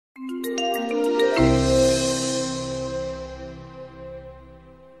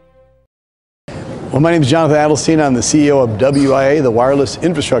Well, my name is Jonathan Adelstein. I'm the CEO of WIA, the Wireless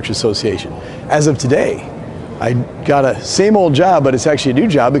Infrastructure Association. As of today, I got a same old job, but it's actually a new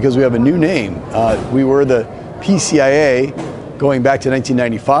job because we have a new name. We were the PCIA going back to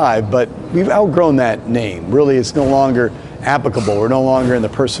 1995, but we've outgrown that name. Really, it's no longer applicable. We're no longer in the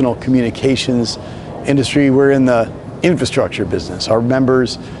personal communications industry. We're in the infrastructure business. Our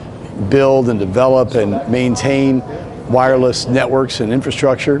members build and develop and maintain wireless networks and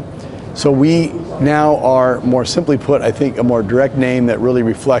infrastructure. So we now are, more simply put, I think a more direct name that really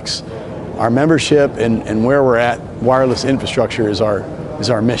reflects our membership and where we're at. Wireless infrastructure is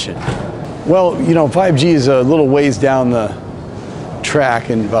our mission. Well, you know, 5G is a little ways down the track.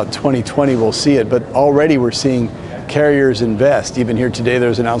 In about 2020 we'll see it, but already we're seeing carriers invest. Even here today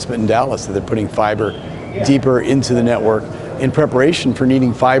there's an announcement in Dallas that they're putting fiber deeper into the network in preparation for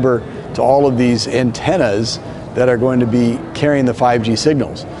needing fiber to all of these antennas that are going to be carrying the 5G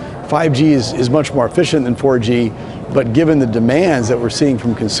signals. 5G is much more efficient than 4G, but given the demands that we're seeing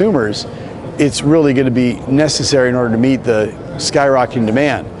from consumers, it's really going to be necessary in order to meet the skyrocketing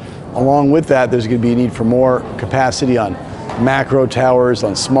demand. Along with that, there's going to be a need for more capacity on macro towers,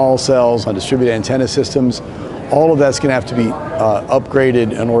 on small cells, on distributed antenna systems. All of that's going to have to be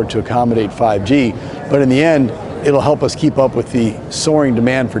upgraded in order to accommodate 5G. But in the end, it'll help us keep up with the soaring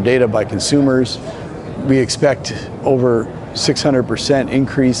demand for data by consumers. We expect over 600%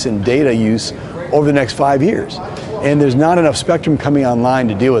 increase in data use over the next 5 years. And there's not enough spectrum coming online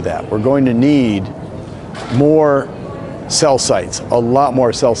to deal with that. We're going to need more cell sites, a lot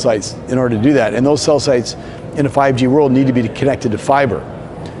more cell sites in order to do that. And those cell sites in a 5G world need to be connected to fiber.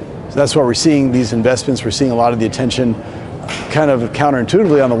 So that's why we're seeing these investments. We're seeing a lot of the attention kind of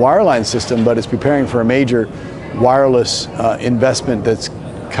counterintuitively on the wireline system, but it's preparing for a major wireless investment that's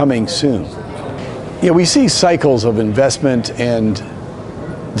coming soon. Yeah, we see cycles of investment and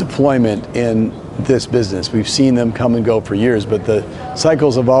deployment in this business. We've seen them come and go for years, but the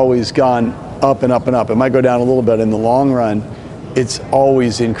cycles have always gone up and up and up. It might go down a little bit. In the long run, it's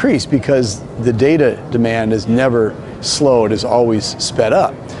always increased because the data demand has never slowed, it's always sped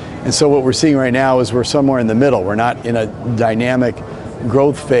up. And so what we're seeing right now is we're somewhere in the middle. We're not in a dynamic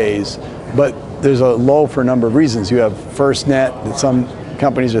growth phase, but there's a low for a number of reasons. You have FirstNet that some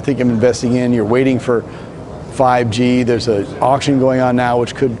companies are thinking of investing in. You're waiting for 5G. There's an auction going on now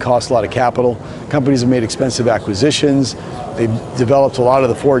which could cost a lot of capital. Companies have made expensive acquisitions. They've developed a lot of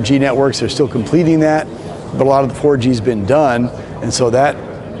the 4G networks. They're still completing that, but a lot of the 4G's been done, and so that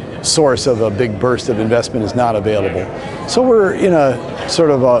source of a big burst of investment is not available. So we're in a sort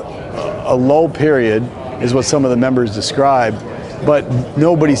of a low period, is what some of the members describe, but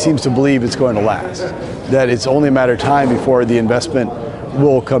nobody seems to believe it's going to last. That it's only a matter of time before the investment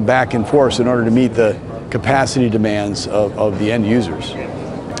will come back in force in order to meet the capacity demands of the end users.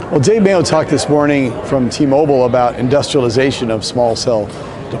 Well, Dave Mayo talked this morning from T-Mobile about industrialization of small cell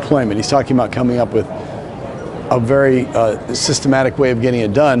deployment. He's talking about coming up with a very systematic way of getting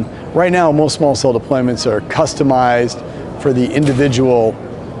it done. Right now, most small cell deployments are customized for the individual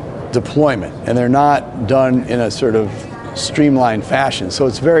deployment, and they're not done in a sort of streamlined fashion. So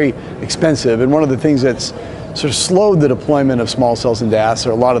it's very expensive, and one of the things that's sort of slowed the deployment of small cells and DAS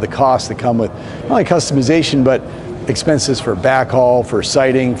are a lot of the costs that come with not only customization, but expenses for backhaul, for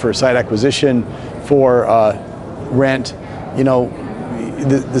siting, for site acquisition, for rent. You know,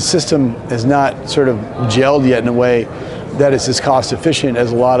 the system has not sort of gelled yet in a way that is as cost efficient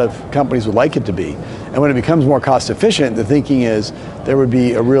as a lot of companies would like it to be. And when it becomes more cost efficient, the thinking is there would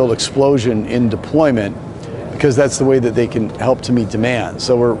be a real explosion in deployment, because that's the way that they can help to meet demand.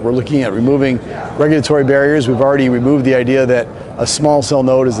 So we're looking at removing regulatory barriers. We've already removed the idea that a small cell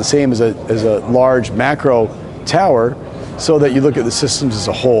node is the same as a large macro tower, so that you look at the systems as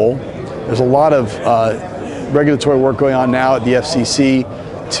a whole. There's a lot of regulatory work going on now at the FCC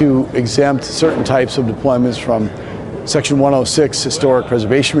to exempt certain types of deployments from Section 106 Historic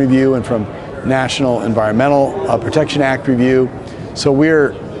Preservation Review and from National Environmental Protection Act review. So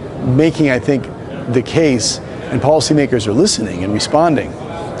we're making, I think, the case, and policymakers are listening and responding.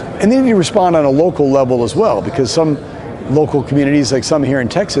 And they need to respond on a local level as well, because some local communities, like some here in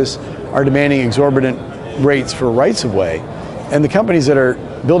Texas, are demanding exorbitant rates for rights-of-way. And the companies that are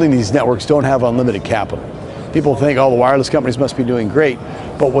building these networks don't have unlimited capital. People think, oh, the wireless companies must be doing great.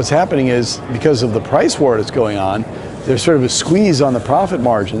 But what's happening is, because of the price war that's going on, there's sort of a squeeze on the profit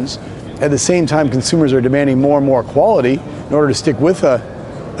margins. At the same time, consumers are demanding more and more quality in order to stick with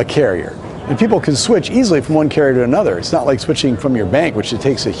a carrier. And people can switch easily from one carrier to another. It's not like switching from your bank, which it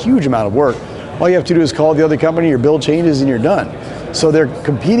takes a huge amount of work. All you have to do is call the other company, your bill changes, and you're done. So they're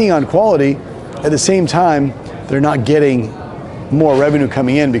competing on quality. At the same time, they're not getting more revenue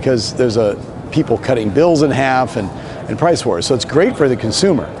coming in because there's a people cutting bills in half and price wars. So it's great for the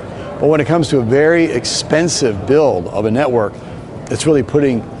consumer. But when it comes to a very expensive build of a network, it's really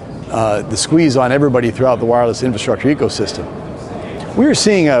putting the squeeze on everybody throughout the wireless infrastructure ecosystem. We are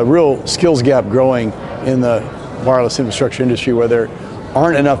seeing a real skills gap growing in the wireless infrastructure industry where there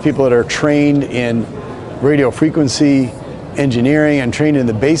aren't enough people that are trained in radio frequency engineering and trained in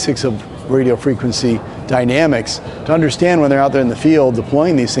the basics of radio frequency dynamics to understand when they're out there in the field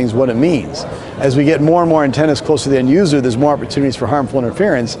deploying these things what it means. As we get more and more antennas close to the end user, there's more opportunities for harmful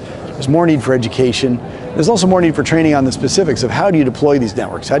interference. There's more need for education. There's also more need for training on the specifics of how do you deploy these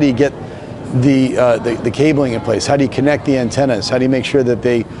networks? How do you get the cabling in place? How do you connect the antennas? How do you make sure that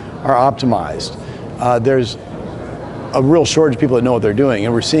they are optimized? There's a real shortage of people that know what they're doing,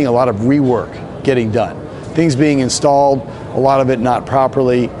 and we're seeing a lot of rework getting done. Things being installed, a lot of it not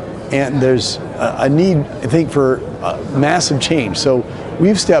properly, and there's a need, I think, for massive change. So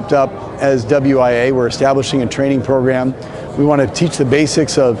we've stepped up as WIA. We're establishing a training program. We want to teach the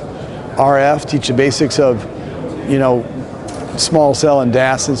basics of RF, teach the basics of, small cell and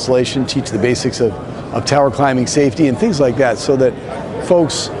DAS installation, teach the basics of tower climbing safety and things like that, so that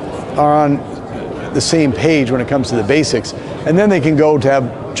folks are on the same page when it comes to the basics. And then they can go to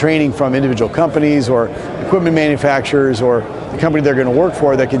have training from individual companies or equipment manufacturers or the company they're going to work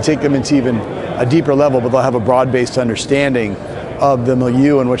for that can take them into even a deeper level, but they'll have a broad-based understanding of the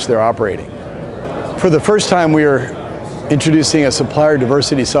milieu in which they're operating. For the first time, we are introducing a supplier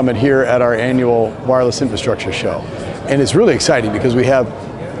diversity summit here at our annual wireless infrastructure show. And it's really exciting because we have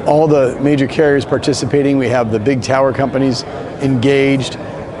all the major carriers participating, we have the big tower companies engaged,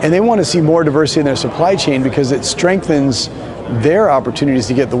 and they want to see more diversity in their supply chain because it strengthens their opportunities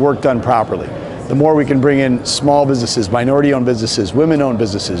to get the work done properly. The more we can bring in small businesses, minority-owned businesses, women-owned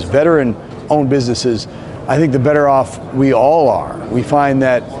businesses, veteran-owned businesses, I think the better off we all are. We find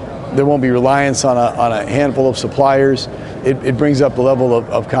that there won't be reliance on a handful of suppliers. It brings up the level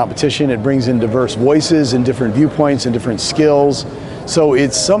of competition. It brings in diverse voices and different viewpoints and different skills. So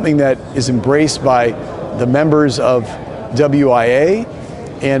it's something that is embraced by the members of WIA,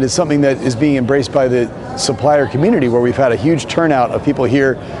 and it's something that is being embraced by the supplier community, where we've had a huge turnout of people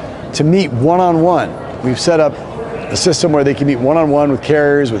here to meet one-on-one. We've set up a system where they can meet one-on-one with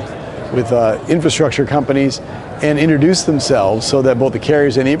carriers, with infrastructure companies, and introduce themselves so that both the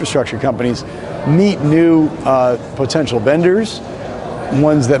carriers and the infrastructure companies meet new potential vendors,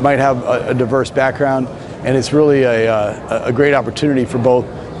 ones that might have a diverse background. And it's really a great opportunity for both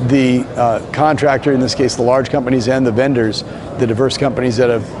the contractor, in this case the large companies, and the vendors, the diverse companies that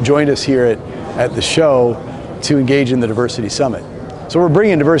have joined us here at the show to engage in the Diversity Summit. So we're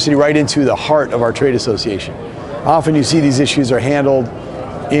bringing diversity right into the heart of our trade association. Often you see these issues are handled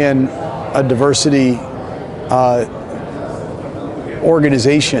in a diversity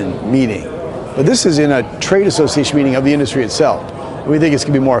organization meeting, but this is in a trade association meeting of the industry itself. And we think it's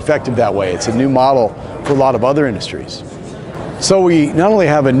going to be more effective that way. It's a new model for a lot of other industries. So we not only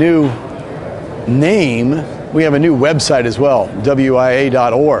have a new name, we have a new website as well,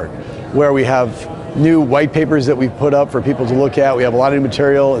 WIA.org, where we have new white papers that we've put up for people to look at. We have a lot of new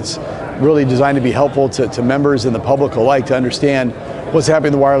material. It's really designed to be helpful to members and the public alike to understand what's happening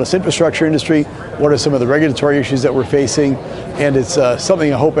in the wireless infrastructure industry, what are some of the regulatory issues that we're facing, and it's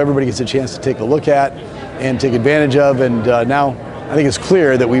something I hope everybody gets a chance to take a look at and take advantage of. And now I think it's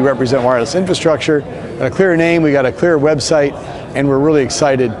clear that we represent wireless infrastructure, got a clear name, we got a clear website, and we're really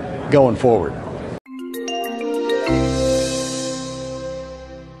excited going forward.